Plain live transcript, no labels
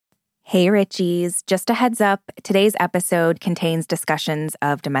Hey, Richies. Just a heads up, today's episode contains discussions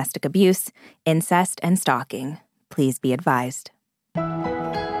of domestic abuse, incest, and stalking. Please be advised.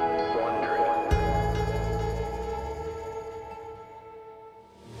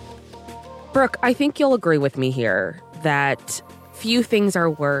 Brooke, I think you'll agree with me here that few things are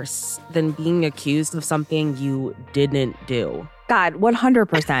worse than being accused of something you didn't do. God,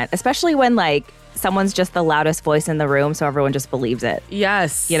 100%. Especially when, someone's just the loudest voice in the room, so everyone just believes it.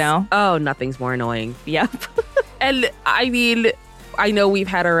 Yes. You know? Oh, nothing's more annoying. Yep. And I mean, I know we've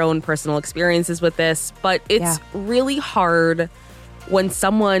had our own personal experiences with this, but it's really hard when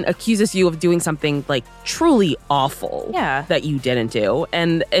someone accuses you of doing something truly awful that you didn't do.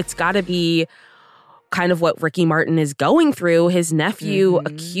 And it's got to be kind of what Ricky Martin is going through. His nephew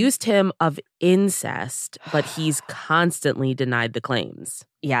accused him of incest, but he's constantly denied the claims.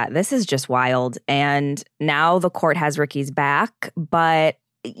 Yeah, this is just wild. And now the court has Ricky's back. But,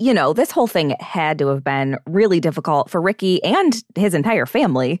 this whole thing had to have been really difficult for Ricky and his entire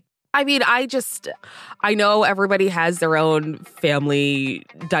family. I mean, I know everybody has their own family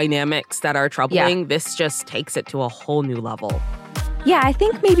dynamics that are troubling. Yeah. This just takes it to a whole new level. Yeah, I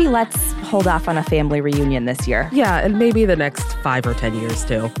think maybe let's hold off on a family reunion this year. Yeah, and maybe the next 5 or 10 years,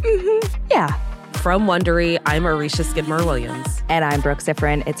 too. Yeah. From Wondery, I'm Arisha Skidmore-Williams. And I'm Brooke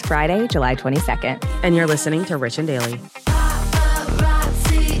Siffrin. It's Friday, July 22nd. And you're listening to Rich and Daily.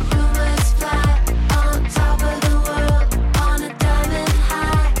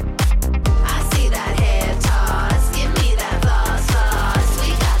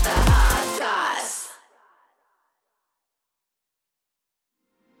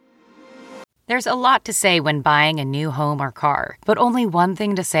 There's a lot to say when buying a new home or car, but only one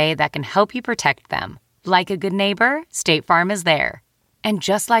thing to say that can help you protect them. Like a good neighbor, State Farm is there. And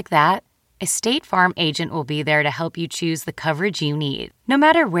just like that, a State Farm agent will be there to help you choose the coverage you need, no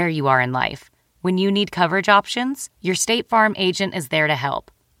matter where you are in life. When you need coverage options, your State Farm agent is there to help,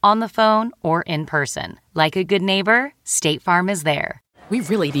 on the phone or in person. Like a good neighbor, State Farm is there. We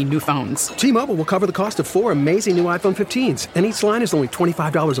really need new phones. T-Mobile will cover the cost of 4 amazing new iPhone 15s, and each line is only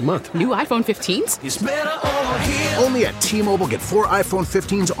 $25 a month. New iPhone 15s? It's better over here. Only at T-Mobile, get 4 iPhone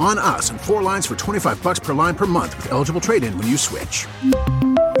 15s on us and 4 lines for $25 per line per month with eligible trade-in when you switch.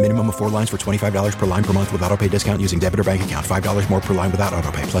 Minimum of 4 lines for $25 per line per month with autopay discount using debit or bank account. $5 more per line without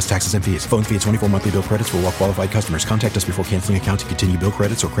autopay, plus taxes and fees. Phone fee at 24 monthly bill credits for well-qualified customers. Contact us before canceling account to continue bill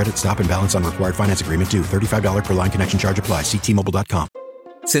credits or credit stop and balance on required finance agreement due. $35 per line connection charge applies. See T-Mobile.com.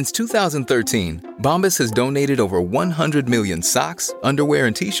 Since 2013, Bombas has donated over 100 million socks, underwear,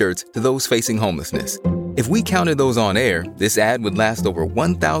 and T-shirts to those facing homelessness. If we counted those on air, this ad would last over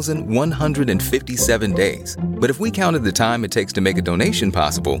 1,157 days. But if we counted the time it takes to make a donation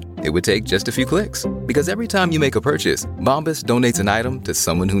possible, it would take just a few clicks. Because every time you make a purchase, Bombas donates an item to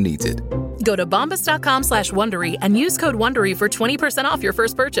someone who needs it. Go to bombas.com/Wondery and use code Wondery for 20% off your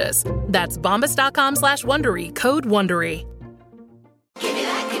first purchase. That's bombas.com/Wondery, code Wondery. Give me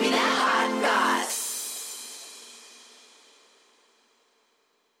that hot goss.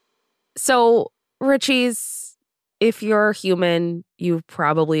 So, Richies, if you're human, you've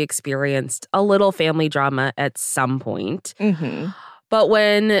probably experienced a little family drama at some point. But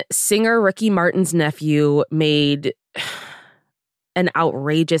when singer Ricky Martin's nephew made an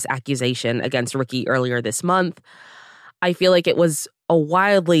outrageous accusation against Ricky earlier this month, I feel like it was a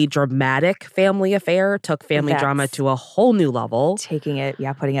wildly dramatic family affair, took family drama to a whole new level. Putting it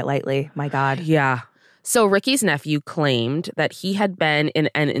lightly. My God. Yeah. So Ricky's nephew claimed that he had been in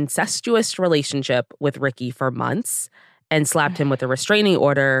an incestuous relationship with Ricky for months and slapped him with a restraining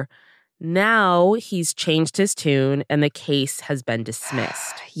order. Now he's changed his tune and the case has been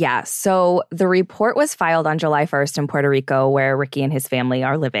dismissed. Yeah. So the report was filed on July 1st in Puerto Rico, where Ricky and his family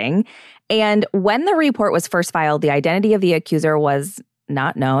are living. And when the report was first filed, the identity of the accuser was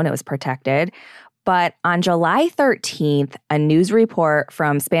not known. It was protected. But on July 13th, a news report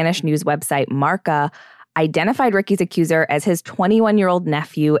from Spanish news website Marca identified Ricky's accuser as his 21-year-old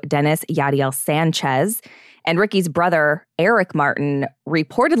nephew, Dennis Yadiel Sanchez. And Ricky's brother, Eric Martin,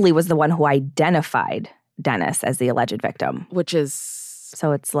 reportedly was the one who identified Dennis as the alleged victim. Which is...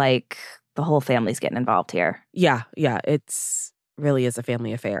 So it's like the whole family's getting involved here. Yeah. It's really is a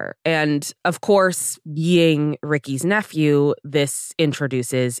family affair. And of course, being Ricky's nephew, this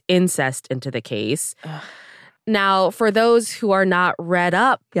introduces incest into the case. Ugh. Now, for those who are not read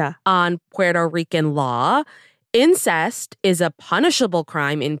up on Puerto Rican law, incest is a punishable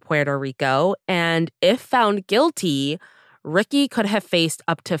crime in Puerto Rico. And if found guilty, Ricky could have faced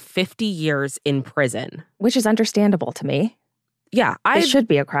up to 50 years in prison. Which is understandable to me. Yeah. It should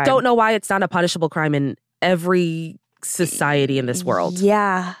be a crime. Don't know why it's not a punishable crime in every society in this world.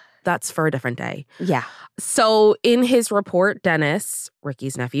 Yeah. That's for a different day. Yeah. So in his report, Dennis,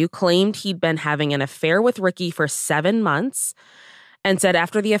 Ricky's nephew, claimed he'd been having an affair with Ricky for 7 months and said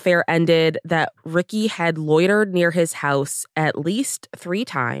after the affair ended that Ricky had loitered near his house at least 3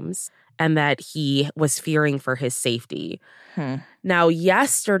 times and that he was fearing for his safety. Now,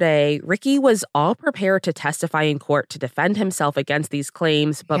 yesterday, Ricky was all prepared to testify in court to defend himself against these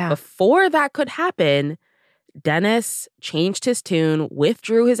claims. But before that could happen, Dennis changed his tune,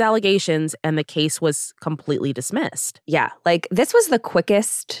 withdrew his allegations, and the case was completely dismissed. Yeah. Like, this was the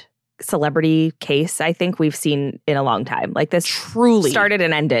quickest celebrity case I think we've seen in a long time. Like, this truly started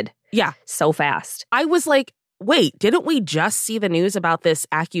and ended. Yeah. So fast. I was like, wait, didn't we just see the news about this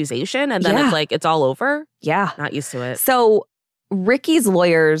accusation? And then it's like, it's all over? Yeah. Not used to it. So Ricky's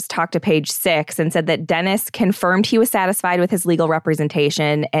lawyers talked to Page 6 and said that Dennis confirmed he was satisfied with his legal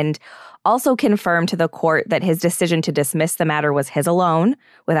representation and also confirmed to the court that his decision to dismiss the matter was his alone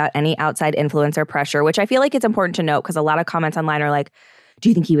without any outside influence or pressure, which I feel like it's important to note because a lot of comments online are like, do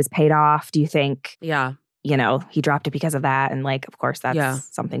you think he was paid off? Do you think, you know, he dropped it because of that? And like, of course, that's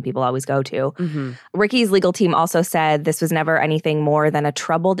something people always go to. Ricky's legal team also said this was never anything more than a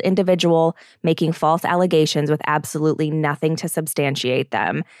troubled individual making false allegations with absolutely nothing to substantiate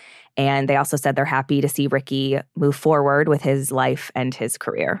them. And they also said they're happy to see Ricky move forward with his life and his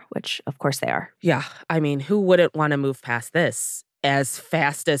career, which of course they are. Yeah. I mean, who wouldn't want to move past this as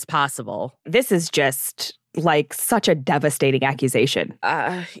fast as possible? This is just like such a devastating accusation.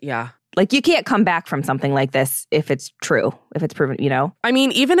 Yeah. Like, you can't come back from something like this if it's true, if it's proven, you know? I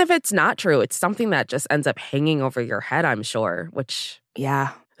mean, even if it's not true, it's something that just ends up hanging over your head, I'm sure, which...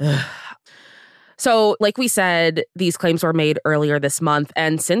 Yeah. So, like we said, these claims were made earlier this month,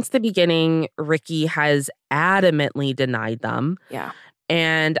 and since the beginning, Ricky has adamantly denied them. Yeah.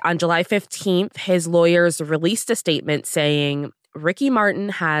 And on July 15th, his lawyers released a statement saying, Ricky Martin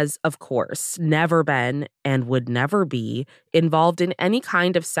has, of course, never been and would never be involved in any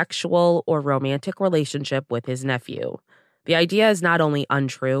kind of sexual or romantic relationship with his nephew. The idea is not only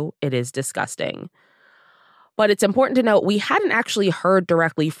untrue, it is disgusting. But it's important to note we hadn't actually heard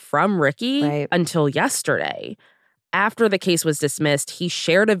directly from Ricky until yesterday. After the case was dismissed, he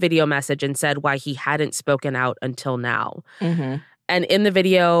shared a video message and said why he hadn't spoken out until now. And in the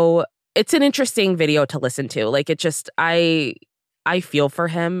video, it's an interesting video to listen to. Like, it just, I feel for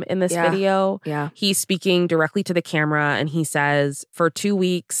him in this video. Yeah. He's speaking directly to the camera and he says, for 2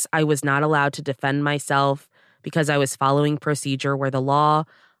 weeks, I was not allowed to defend myself because I was following procedure where the law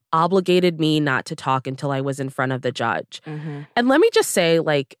obligated me not to talk until I was in front of the judge. And let me just say,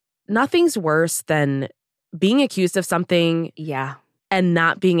 like, nothing's worse than being accused of something and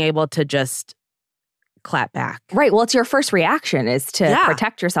not being able to just clap back. Right. Well, it's your first reaction is to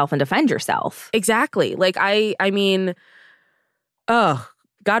protect yourself and defend yourself. Exactly. Like, I mean, oh,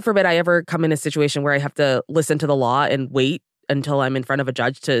 God forbid I ever come in a situation where I have to listen to the law and wait until I'm in front of a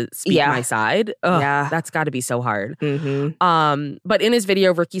judge to speak my side. Ugh, that's got to be so hard. But in his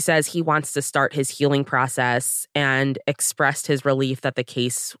video, Ricky says he wants to start his healing process and expressed his relief that the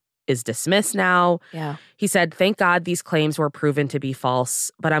case is dismissed now. He said, thank God these claims were proven to be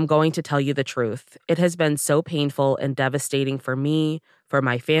false, but I'm going to tell you the truth. It has been so painful and devastating for me, for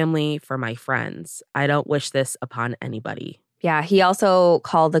my family, for my friends. I don't wish this upon anybody. Yeah, he also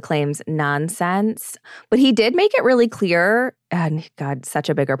called the claims nonsense, but he did make it really clear, and God, such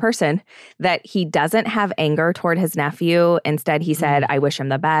a bigger person, that he doesn't have anger toward his nephew. Instead, he said, I wish him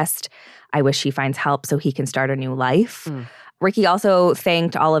the best. I wish he finds help so he can start a new life. Ricky also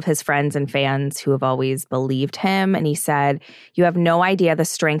thanked all of his friends and fans who have always believed him. And he said, you have no idea the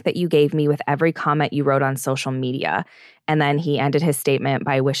strength that you gave me with every comment you wrote on social media. And then he ended his statement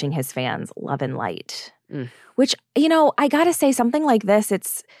by wishing his fans love and light. Which, you know, I got to say something like this,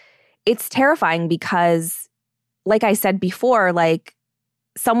 it's terrifying because, like I said before, like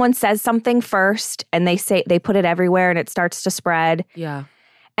someone says something first and they put it everywhere and it starts to spread. Yeah.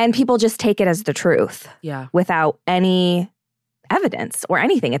 And people just take it as the truth. Yeah. Without any evidence or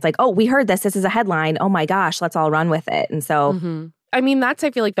anything. It's like, oh, we heard this. This is a headline. Oh my gosh, let's all run with it. And so. I mean, that's,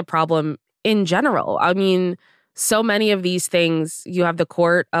 I feel like, the problem in general. I mean, so many of these things, you have the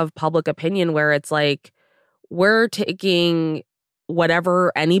court of public opinion where it's like, we're taking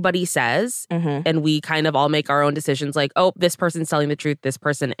whatever anybody says and we kind of all make our own decisions like, oh, this person's telling the truth, this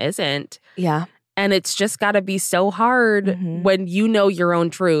person isn't. Yeah. And it's just got to be so hard when you know your own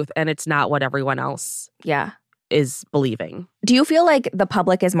truth and it's not what everyone else is believing. Do you feel like the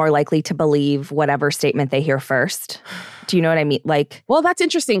public is more likely to believe whatever statement they hear first? Do you know what I mean? Like, well, that's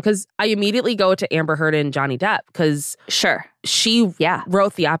interesting because I immediately go to Amber Heard and Johnny Depp because she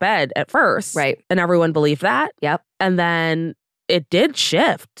wrote the op-ed at first. Right. And everyone believed that. Yep. And then it did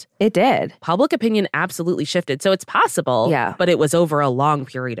shift. It did. Public opinion absolutely shifted. So it's possible. Yeah. But it was over a long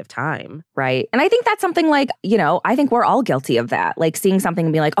period of time. Right. And I think that's something like, I think we're all guilty of that. Like seeing something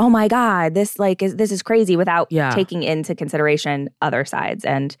and being like, oh my God, this is crazy without taking into consideration other sides.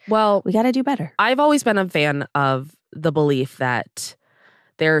 And we got to do better. I've always been a fan of the belief that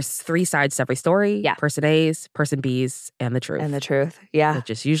there's 3 sides to every story. Yeah. Person A's, person B's, and the truth. And the truth. Yeah. Which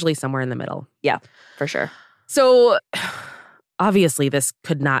is usually somewhere in the middle. Yeah, for sure. So obviously this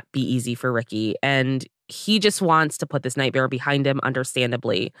could not be easy for Ricky. And he just wants to put this nightmare behind him,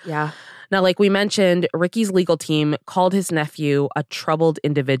 understandably. Yeah. Now, like we mentioned, Ricky's legal team called his nephew a troubled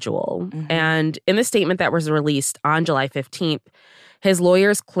individual. Mm-hmm. And in the statement that was released on July 15th, his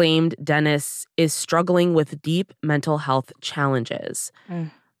lawyers claimed Dennis is struggling with deep mental health challenges.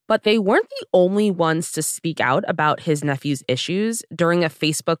 But they weren't the only ones to speak out about his nephew's issues. During a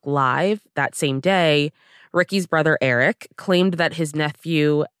Facebook Live that same day, Ricky's brother Eric claimed that his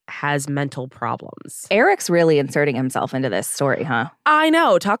nephew has mental problems. Eric's really inserting himself into this story, huh? I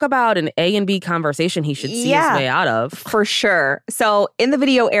know. Talk about an A and B conversation he should see his way out of. For sure. So in the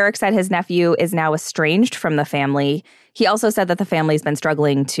video, Eric said his nephew is now estranged from the family. He also said that the family's been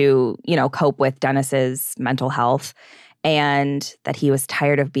struggling to, cope with Dennis's mental health and that he was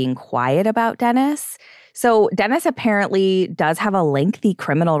tired of being quiet about Dennis. So Dennis apparently does have a lengthy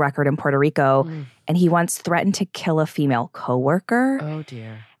criminal record in Puerto Rico, and he once threatened to kill a female coworker. Oh,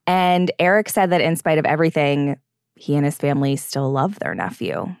 dear. And Eric said that in spite of everything, he and his family still love their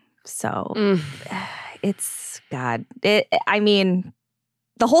nephew. So it's, God, the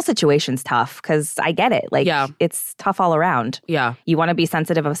whole situation's tough because I get it. Like, it's tough all around. Yeah. You want to be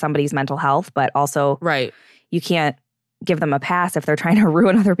sensitive of somebody's mental health, but also you can't give them a pass if they're trying to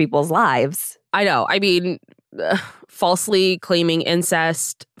ruin other people's lives. I know. I mean, falsely claiming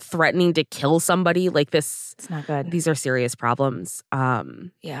incest, threatening to kill somebody like this. It's not good. These are serious problems.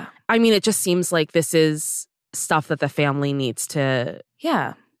 Yeah. I mean, it just seems like this is stuff that the family needs to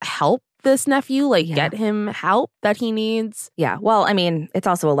help this nephew, get him help that he needs. Yeah. Well, I mean, it's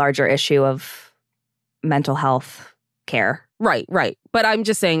also a larger issue of mental health care. Right. But I'm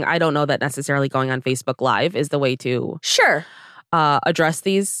just saying, I don't know that necessarily going on Facebook Live is the way to address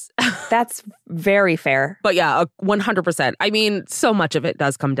these. That's very fair. But yeah, 100%. I mean, so much of it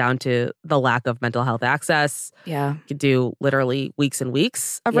does come down to the lack of mental health access. Yeah. You could do literally weeks and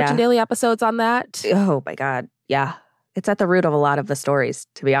weeks of Rich and Daily episodes on that. Oh my God. Yeah. It's at the root of a lot of the stories,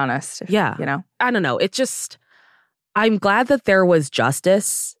 to be honest. Yeah. I don't know. It just, I'm glad that there was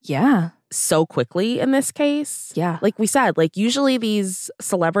justice. Yeah. So quickly in this case. Yeah. Like we said, usually these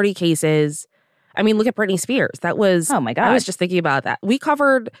celebrity cases, I mean, look at Britney Spears. That was, oh my God. I was just thinking about that. We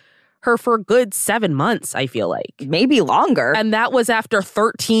covered her for a good 7 months, I feel like. Maybe longer. And that was after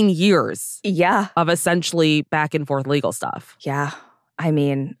 13 years. Yeah. Of essentially back and forth legal stuff. Yeah. I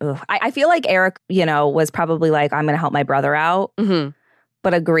mean, I feel like Eric, was probably like, I'm going to help my brother out. Mm-hmm.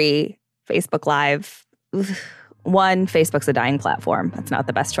 But agree, Facebook Live, one, Facebook's a dying platform. That's not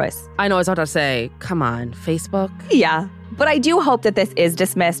the best choice. I know, I was about to say, come on, Facebook? Yeah. But I do hope that this is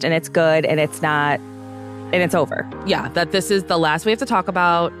dismissed and it's good and it's not, and it's over. Yeah, that this is the last we have to talk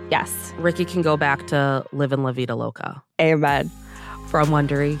about. Yes. Ricky can go back to living La Vida Loca. Amen. From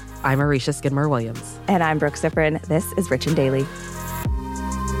Wondery, I'm Arisha Skidmore-Williams. And I'm Brooke Ziffrin. This is Rich and Daily.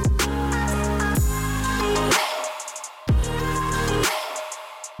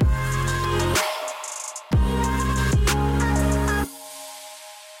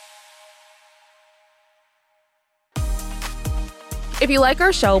 If you like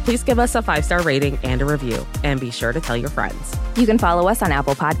our show, please give us a 5-star rating and a review. And be sure to tell your friends. You can follow us on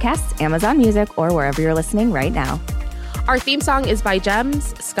Apple Podcasts, Amazon Music, or wherever you're listening right now. Our theme song is by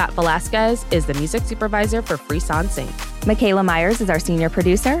Gems. Scott Velasquez is the music supervisor for Frisson Sync. Michaela Myers is our senior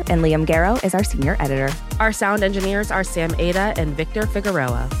producer, and Liam Garrow is our senior editor. Our sound engineers are Sam Ada and Victor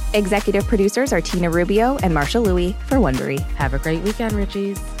Figueroa. Executive producers are Tina Rubio and Marsha Louie for Wondery. Have a great weekend,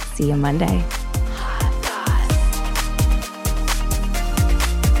 Richies. See you Monday.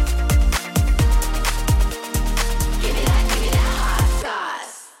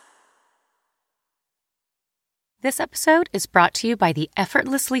 This episode is brought to you by the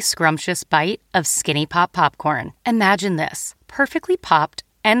effortlessly scrumptious bite of Skinny Pop Popcorn. Imagine this: perfectly popped,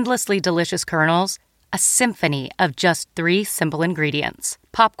 endlessly delicious kernels, a symphony of just 3 simple ingredients: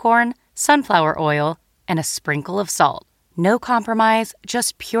 popcorn, sunflower oil, and a sprinkle of salt. No compromise,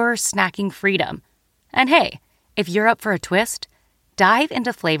 just pure snacking freedom. And hey, if you're up for a twist, dive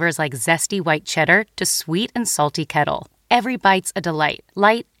into flavors like zesty white cheddar to sweet and salty kettle. Every bite's a delight,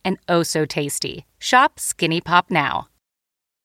 light and oh so tasty. Shop Skinny Pop now.